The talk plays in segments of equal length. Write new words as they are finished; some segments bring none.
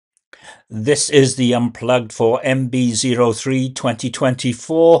This is the Unplugged for mb03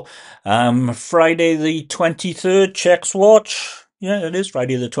 2024, Friday the 23rd, checks watch. Yeah, it is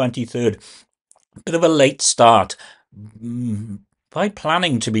Friday the 23rd. Bit of a late start. By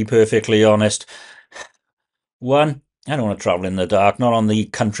planning, to be perfectly honest. One, I don't want to travel in the dark, not on the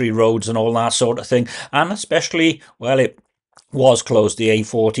country roads and all that sort of thing. And especially, well, it was closed, the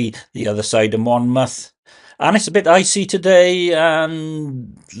A40, the other side of Monmouth. And it's a bit icy today,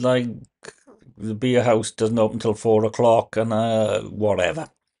 and like the beer house doesn't open till 4 o'clock, and whatever.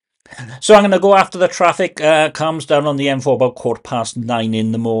 So I'm going to go after the traffic calms down on the M4 about 9:15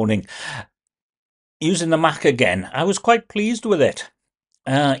 in the morning. Using the Mac again, I was quite pleased with it,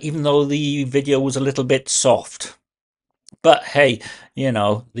 even though the video was a little bit soft. But hey, you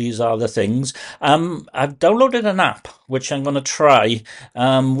know, these are the things. I've downloaded an app which I'm going to try,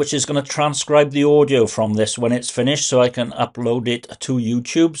 which is going to transcribe the audio from this when it's finished, so I can upload it to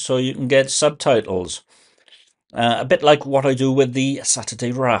YouTube so you can get subtitles. A bit like what I do with the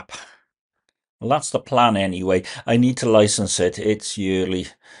Saturday wrap. Well, that's the plan anyway. I need to license it. It's yearly,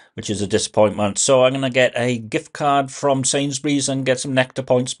 which is a disappointment. So I'm going to get a gift card from Sainsbury's and get some nectar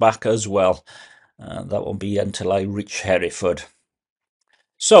points back as well. That won't be until I reach Hereford.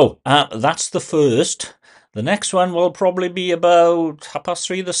 So that's the first. The next one will probably be about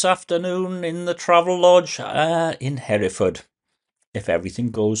 3:30 this afternoon in the Travel Lodge in Hereford, if everything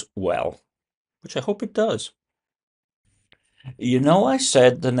goes well, which I hope it does. You know, I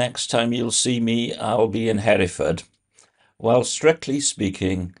said the next time you'll see me, I'll be in Hereford. Well, strictly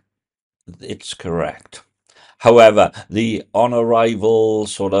speaking, it's correct. However, the on-arrival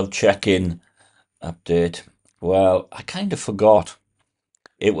sort of check-in update, well, I kind of forgot.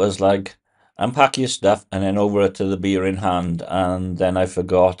 It was like, unpack your stuff and then over to the beer in hand, and then I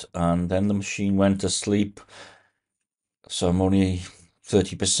forgot, and then the machine went to sleep. So I'm only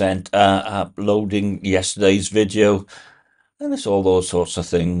 30% uploading yesterday's video, and it's all those sorts of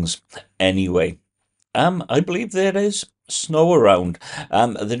things. Anyway, I believe there is snow around.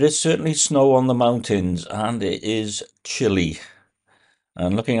 There is certainly snow on the mountains, and it is chilly.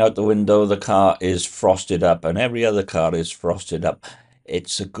 And looking out the window, the car is frosted up, and every other car is frosted up.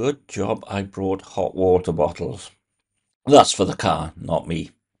 It's a good job I brought hot water bottles. That's for the car, not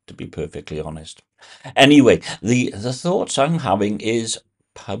me, to be perfectly honest. Anyway, the thoughts I'm having is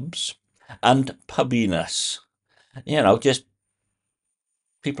pubs and pubbiness. You know, just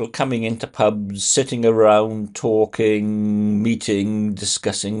people coming into pubs, sitting around, talking, meeting,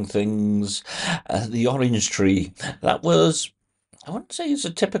 discussing things. The Orange Tree, that was, I wouldn't say it's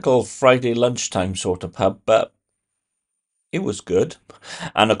a typical Friday lunchtime sort of pub, but it was good.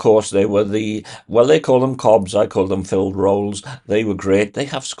 And of course, they were well, they call them cobs, I call them filled rolls. They were great. They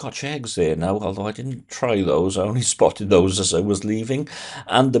have Scotch eggs there now, although I didn't try those. I only spotted those as I was leaving.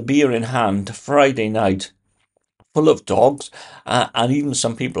 And the beer in hand, Friday night, full of dogs, and even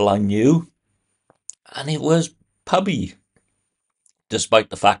some people I knew. And it was pubby, despite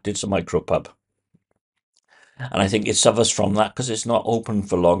the fact it's a micropub. And I think it suffers from that because it's not open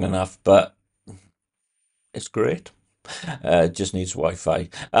for long enough, but it's great. Just needs Wi-Fi,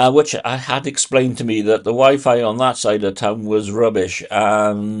 which I had explained to me that the Wi-Fi on that side of town was rubbish,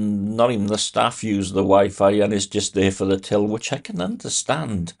 and not even the staff use the Wi-Fi, and it's just there for the till, which I can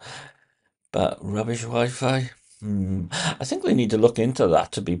understand. But rubbish Wi-Fi? I think they need to look into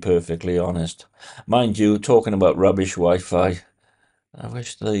that, to be perfectly honest. Mind you, talking about rubbish Wi-Fi, I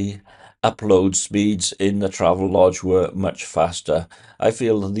wish the upload speeds in the Travel Lodge were much faster. I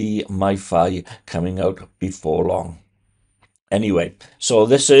feel the MiFi coming out before long. Anyway, so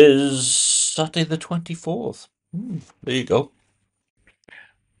this is Saturday the 24th. There you go.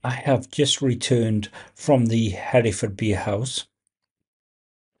 I have just returned from the Hereford Beer House,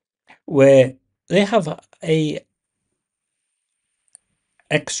 where they have a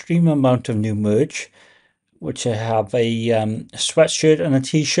extreme amount of new merch, which I have a sweatshirt and a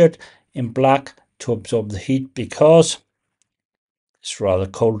t-shirt in black to absorb the heat because it's rather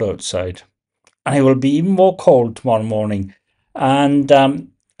cold outside. And it will be even more cold tomorrow morning. And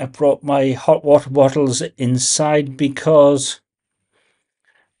I brought my hot water bottles inside because,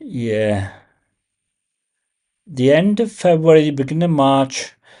 yeah, the end of February, the beginning of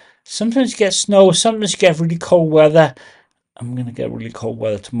March, sometimes you get snow, sometimes you get really cold weather. I'm going to get really cold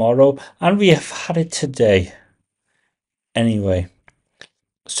weather tomorrow, and we have had it today. Anyway,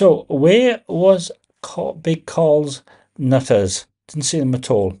 so where was Big Carl's Nutters? Didn't see them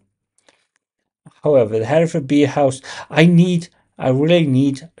at all. However, the Hereford Beer House, I really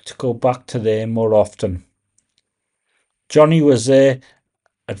need to go back to there more often. Johnny was there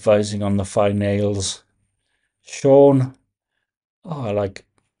advising on the fine ales. Sean,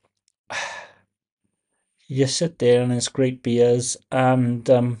 You sit there and it's great beers and.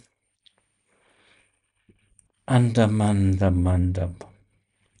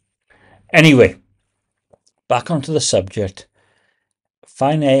 Anyway, back onto the subject.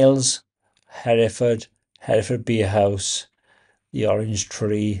 Fine ales, Hereford Beer House, the Orange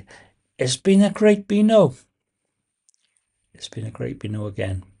Tree. It's been a great Beano. It's been a great Beano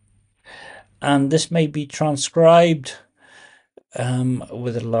again. And this may be transcribed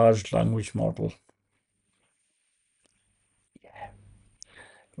with a large language model.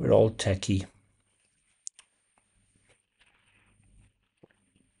 We're all techie.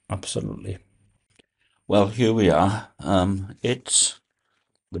 Absolutely. Well, here we are. It's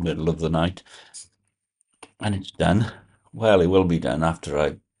the middle of the night and it's done. Well, it will be done after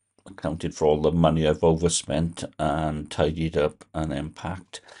I accounted for all the money I've overspent and tidied up and then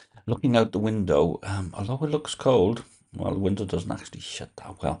packed. Looking out the window, although it looks cold, well, the window doesn't actually shut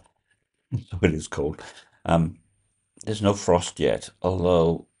that well, so it is cold. There's no frost yet,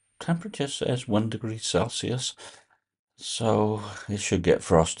 although temperature says 1 degree Celsius, so it should get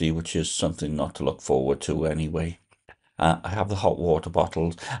frosty, which is something not to look forward to anyway. I have the hot water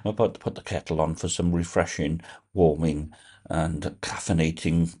bottles. I'm about to put the kettle on for some refreshing, warming, and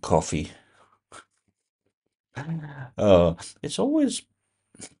caffeinating coffee. Uh, it's always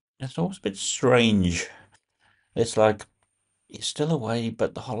it's always a bit strange. It's like you're still away,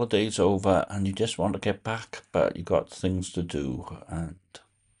 but the holiday's over, and you just want to get back, but you got things to do, and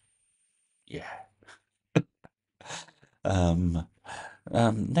yeah. Um,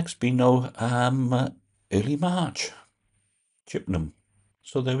 next Beano, early March, Chippenham.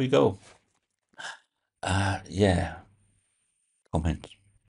 So there we go. Yeah. Comments.